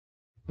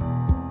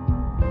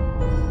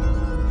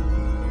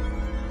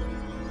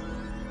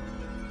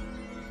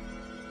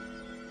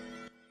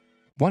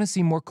Want to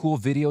see more cool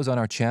videos on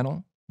our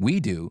channel?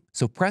 We do,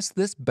 so press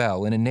this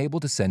bell and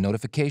enable to send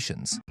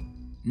notifications.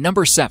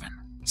 Number 7.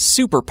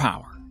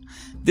 Superpower.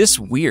 This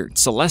weird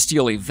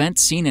celestial event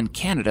seen in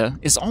Canada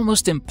is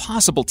almost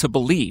impossible to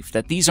believe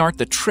that these aren't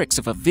the tricks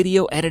of a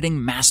video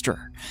editing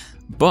master.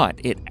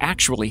 But it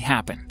actually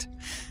happened.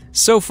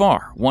 So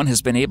far, one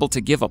has been able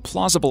to give a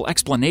plausible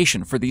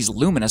explanation for these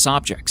luminous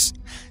objects.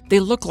 They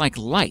look like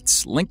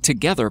lights linked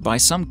together by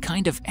some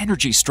kind of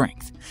energy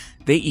strength.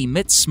 They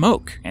emit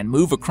smoke and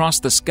move across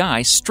the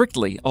sky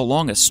strictly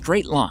along a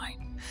straight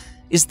line.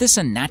 Is this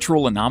a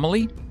natural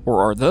anomaly,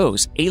 or are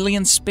those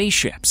alien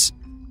spaceships?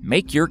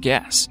 Make your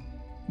guess.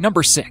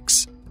 Number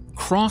 6.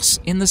 Cross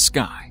in the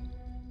sky.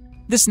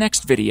 This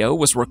next video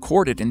was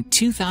recorded in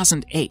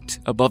 2008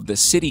 above the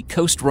city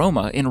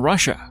Kostroma in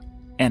Russia.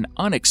 An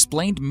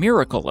unexplained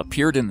miracle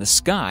appeared in the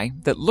sky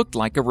that looked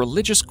like a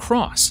religious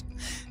cross.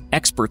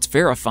 Experts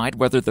verified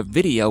whether the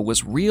video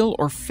was real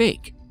or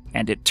fake,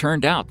 and it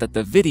turned out that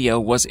the video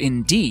was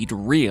indeed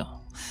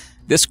real.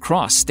 This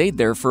cross stayed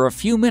there for a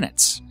few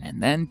minutes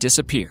and then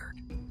disappeared.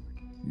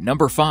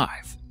 Number 5.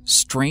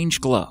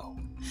 Strange glow.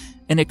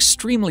 An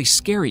extremely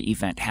scary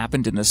event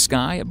happened in the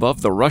sky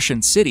above the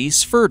Russian city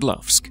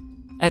Sverdlovsk.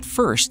 At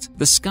first,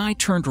 the sky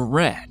turned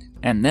red,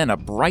 and then a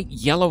bright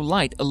yellow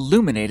light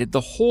illuminated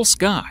the whole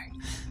sky.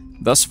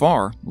 Thus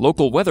far,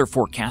 local weather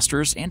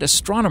forecasters and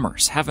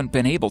astronomers haven't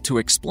been able to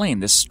explain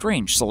this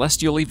strange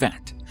celestial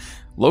event.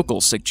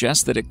 Locals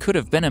suggest that it could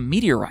have been a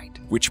meteorite,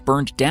 which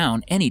burned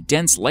down any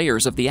dense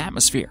layers of the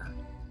atmosphere.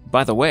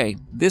 By the way,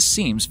 this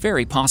seems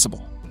very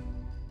possible.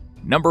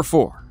 Number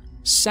 4.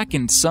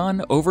 Second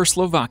sun over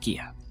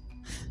Slovakia.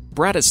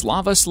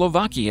 Bratislava,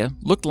 Slovakia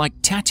looked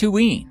like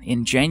Tatooine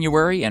in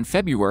January and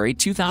February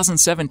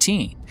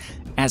 2017,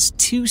 as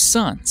two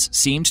suns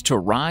seemed to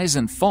rise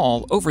and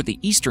fall over the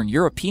Eastern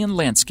European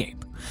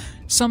landscape.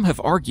 Some have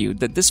argued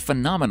that this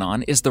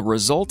phenomenon is the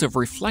result of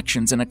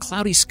reflections in a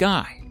cloudy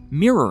sky,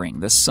 mirroring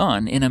the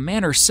sun in a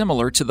manner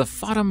similar to the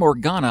Fata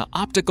Morgana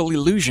optical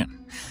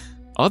illusion.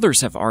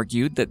 Others have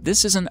argued that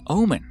this is an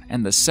omen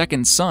and the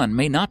second sun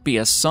may not be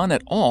a sun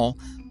at all,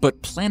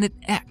 but Planet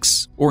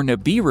X, or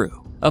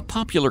Nibiru, a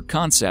popular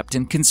concept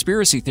in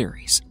conspiracy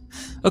theories.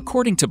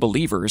 According to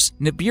believers,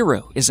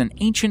 Nibiru is an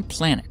ancient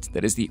planet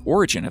that is the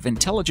origin of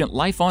intelligent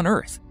life on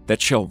Earth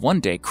that shall one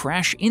day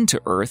crash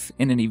into Earth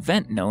in an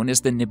event known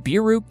as the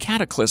Nibiru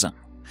Cataclysm.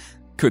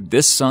 Could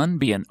this sun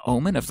be an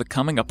omen of the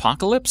coming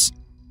apocalypse?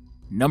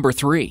 Number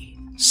 3.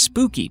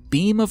 Spooky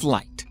beam of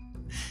light.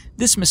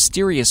 This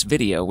mysterious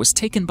video was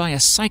taken by a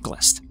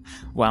cyclist.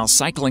 While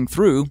cycling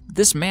through,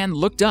 this man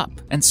looked up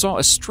and saw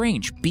a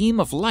strange beam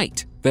of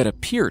light that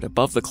appeared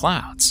above the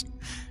clouds.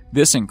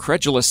 This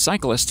incredulous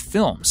cyclist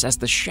films as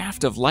the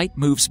shaft of light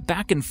moves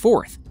back and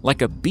forth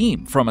like a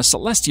beam from a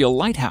celestial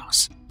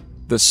lighthouse.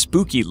 The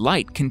spooky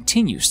light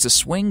continues to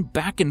swing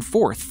back and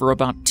forth for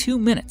about 2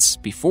 minutes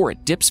before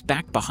it dips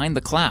back behind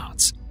the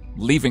clouds,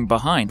 leaving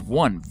behind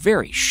one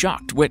very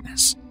shocked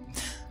witness.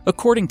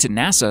 According to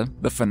NASA,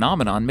 the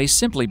phenomenon may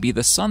simply be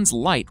the sun's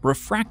light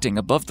refracting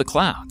above the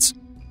clouds.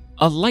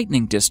 A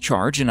lightning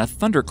discharge in a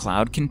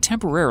thundercloud can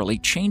temporarily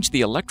change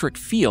the electric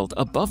field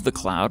above the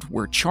cloud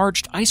where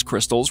charged ice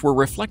crystals were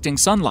reflecting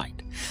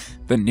sunlight.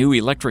 The new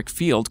electric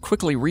field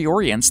quickly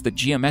reorients the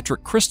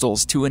geometric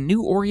crystals to a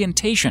new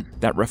orientation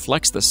that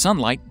reflects the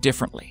sunlight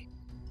differently.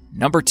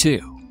 Number 2.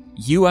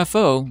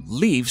 UFO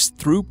leaves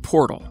through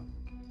portal.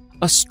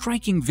 A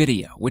striking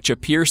video which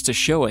appears to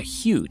show a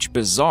huge,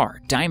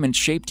 bizarre,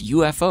 diamond-shaped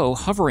UFO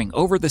hovering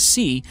over the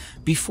sea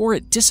before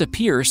it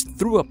disappears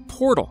through a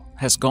portal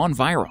has gone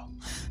viral.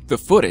 The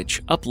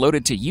footage,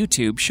 uploaded to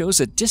YouTube, shows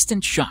a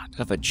distant shot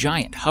of a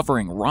giant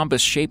hovering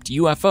rhombus-shaped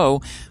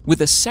UFO with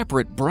a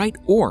separate bright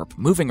orb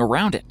moving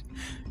around it.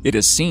 It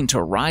is seen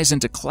to rise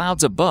into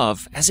clouds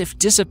above as if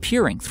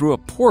disappearing through a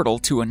portal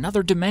to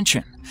another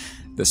dimension.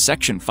 The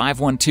Section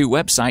 512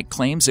 website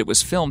claims it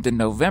was filmed in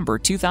November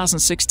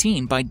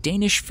 2016 by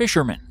Danish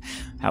fishermen.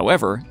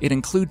 However, it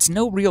includes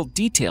no real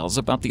details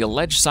about the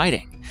alleged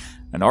sighting.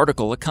 An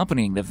article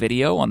accompanying the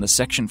video on the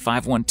Section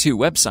 512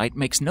 website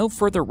makes no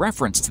further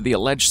reference to the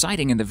alleged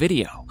sighting in the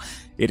video.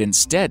 It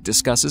instead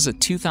discusses a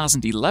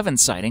 2011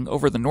 sighting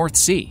over the North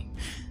Sea.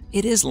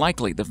 It is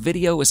likely the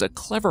video is a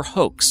clever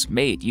hoax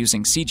made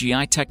using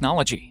CGI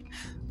technology.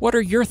 What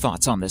are your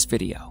thoughts on this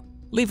video?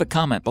 Leave a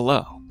comment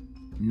below.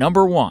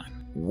 Number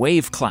 1.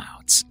 Wave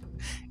clouds.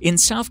 In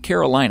South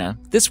Carolina,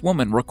 this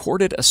woman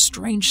recorded a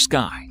strange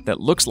sky that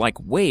looks like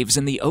waves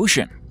in the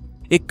ocean.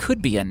 It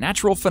could be a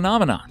natural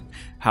phenomenon.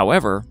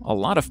 However, a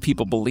lot of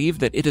people believe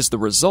that it is the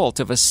result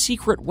of a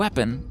secret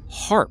weapon,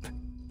 HAARP,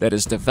 that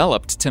is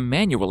developed to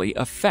manually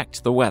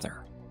affect the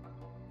weather.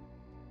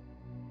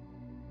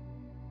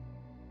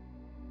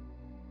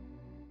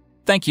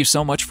 Thank you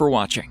so much for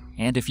watching,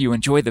 and if you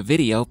enjoy the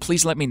video,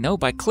 please let me know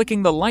by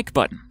clicking the like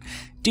button.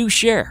 Do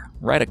share,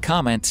 write a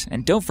comment,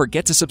 and don't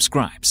forget to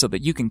subscribe so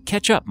that you can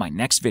catch up my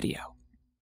next video.